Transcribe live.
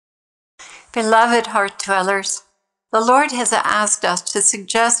Beloved heart dwellers, the Lord has asked us to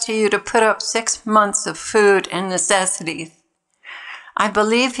suggest to you to put up 6 months of food and necessities. I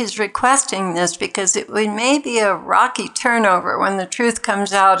believe he's requesting this because it may be a rocky turnover when the truth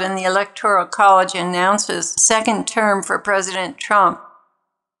comes out and the Electoral College announces second term for President Trump.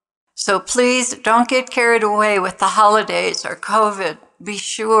 So please don't get carried away with the holidays or COVID. Be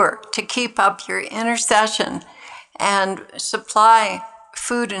sure to keep up your intercession and supply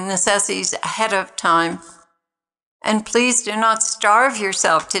food and necessities ahead of time. And please do not starve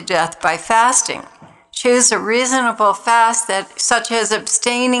yourself to death by fasting. Choose a reasonable fast such as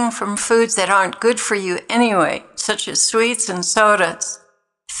abstaining from foods that aren't good for you anyway, such as sweets and sodas.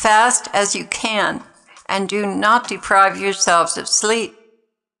 Fast as you can, and do not deprive yourselves of sleep.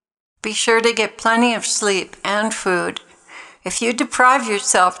 Be sure to get plenty of sleep and food. If you deprive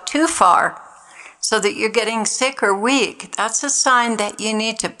yourself too far, so that you're getting sick or weak, that's a sign that you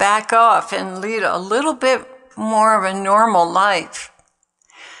need to back off and lead a little bit more of a normal life.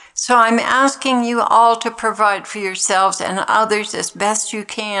 So I'm asking you all to provide for yourselves and others as best you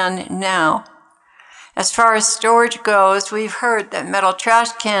can now. As far as storage goes, we've heard that metal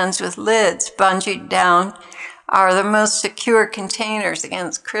trash cans with lids bungeed down are the most secure containers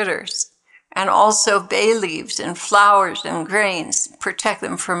against critters. And also bay leaves and flowers and grains protect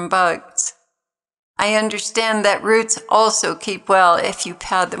them from bugs. I understand that roots also keep well if you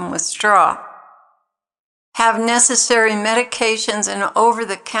pad them with straw. Have necessary medications and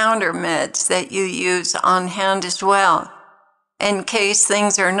over-the-counter meds that you use on hand as well, in case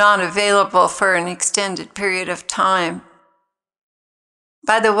things are not available for an extended period of time.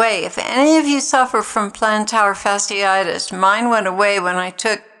 By the way, if any of you suffer from plantar fasciitis, mine went away when I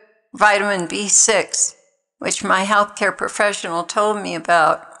took vitamin B6, which my healthcare professional told me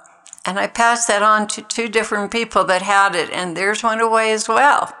about. And I passed that on to 2 different people that had it, and theirs went away as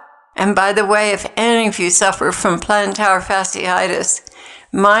well. And by the way, if any of you suffer from plantar fasciitis,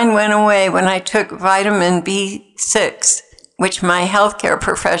 mine went away when I took vitamin B6, which my healthcare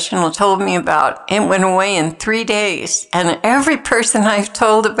professional told me about. It went away in 3 days. And every person I've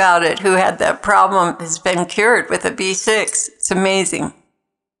told about it who had that problem has been cured with a B6. It's amazing.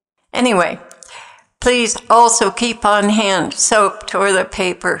 Anyway, please also keep on hand soap, toilet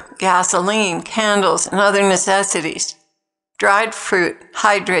paper, gasoline, candles, and other necessities. Dried fruit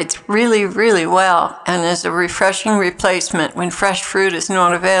hydrates really, really well and is a refreshing replacement when fresh fruit is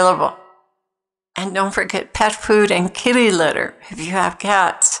not available. And don't forget pet food and kitty litter if you have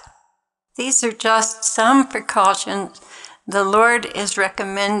cats. These are just some precautions the Lord is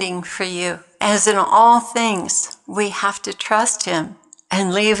recommending for you. As in all things, we have to trust Him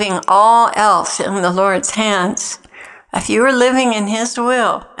and leaving all else in the Lord's hands. If you are living in His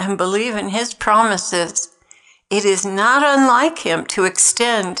will and believe in His promises, it is not unlike Him to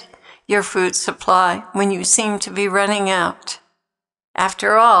extend your food supply when you seem to be running out.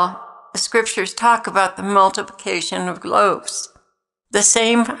 After all, the scriptures talk about the multiplication of loaves. The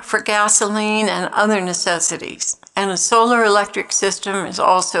same for gasoline and other necessities. And a solar electric system is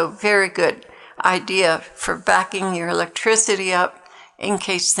also a very good idea for backing your electricity up in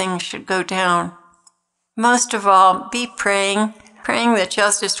case things should go down. Most of all, be praying that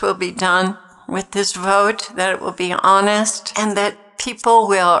justice will be done with this vote, that it will be honest, and that people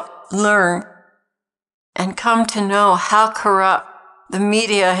will learn and come to know how corrupt the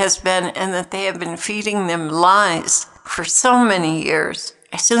media has been and that they have been feeding them lies for so many years,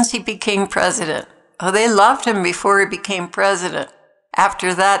 since he became president. Oh, they loved him before he became president.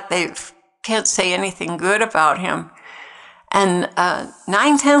 After that, they can't say anything good about him. And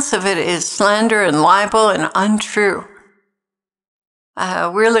 9/10 of it is slander and libel and untrue.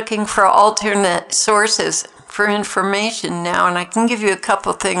 We're looking for alternate sources for information now, and I can give you a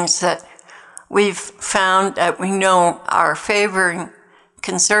couple things that we've found that we know are favoring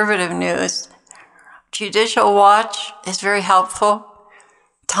conservative news. Judicial Watch is very helpful.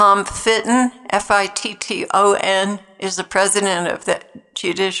 Tom Fitton, Fitton, is the president of the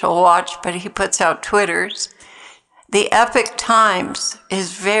Judicial Watch, but he puts out Twitters. The Epic Times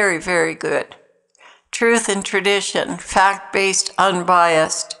is very, very good. Truth and Tradition, fact-based,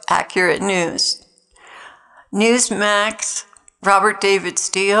 unbiased, accurate news. Newsmax, Robert David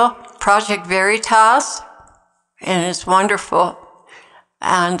Steele, Project Veritas, and it's wonderful.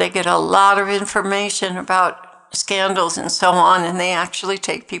 And they get a lot of information about scandals and so on, and they actually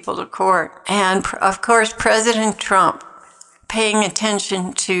take people to court. And of course, President Trump, paying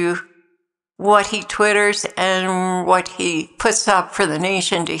attention to what he twitters and what he puts up for the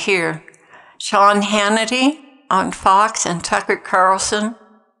nation to hear. Sean Hannity on Fox and Tucker Carlson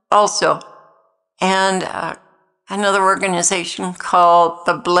also. And another organization called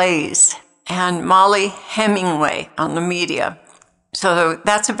The Blaze. and Molly Hemingway on the media. So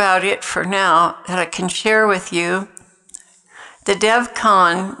that's about it for now that I can share with you. The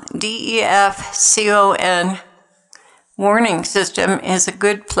DEFCON, DEFCON warning system is a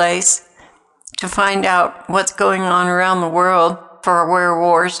good place to find out what's going on around the world for where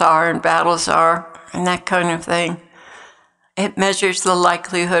wars are and battles are and that kind of thing. It measures the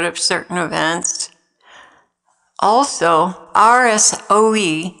likelihood of certain events. Also,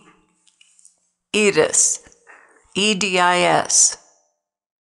 RSOE, EDIS, EDIS.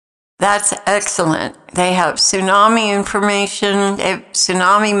 That's excellent. They have tsunami information, they have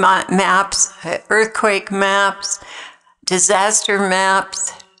tsunami maps, earthquake maps, disaster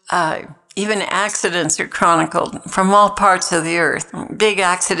maps, even accidents are chronicled from all parts of the earth. Big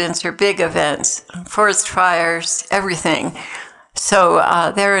accidents or big events, forest fires, everything. So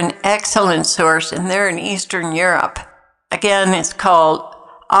they're an excellent source, and they're in Eastern Europe. Again, it's called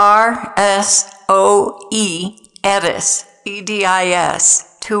RSOE, EDIS, EDIS.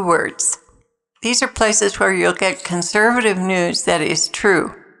 2 words. These are places where you'll get conservative news that is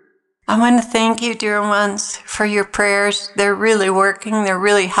true. I want to thank you, dear ones, for your prayers. They're really working. They're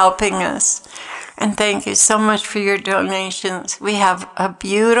really helping us. And thank you so much for your donations. We have a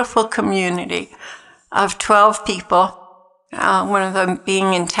beautiful community of 12 people, one of them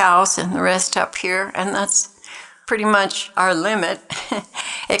being in Taos and the rest up here. And that's pretty much our limit,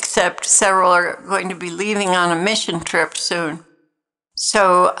 except several are going to be leaving on a mission trip soon.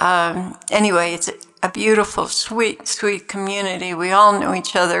 So anyway, it's a beautiful, sweet, sweet community. We all know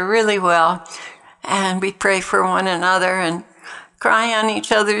each other really well, and we pray for one another and cry on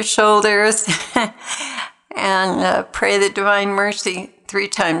each other's shoulders and pray the divine mercy 3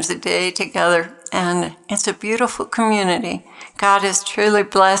 times a day together. And it's a beautiful community. God has truly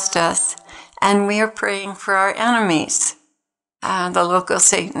blessed us, and we are praying for our enemies, the local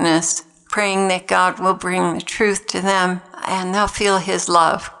Satanists, praying that God will bring the truth to them and they'll feel his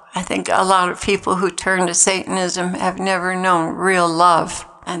love. I think a lot of people who turn to Satanism have never known real love,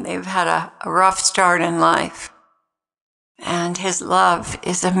 and they've had a rough start in life. And his love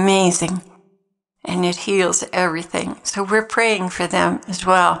is amazing, and it heals everything. So we're praying for them as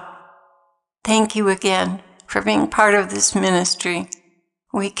well. Thank you again for being part of this ministry.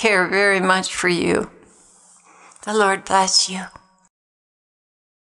 We care very much for you. The Lord bless you.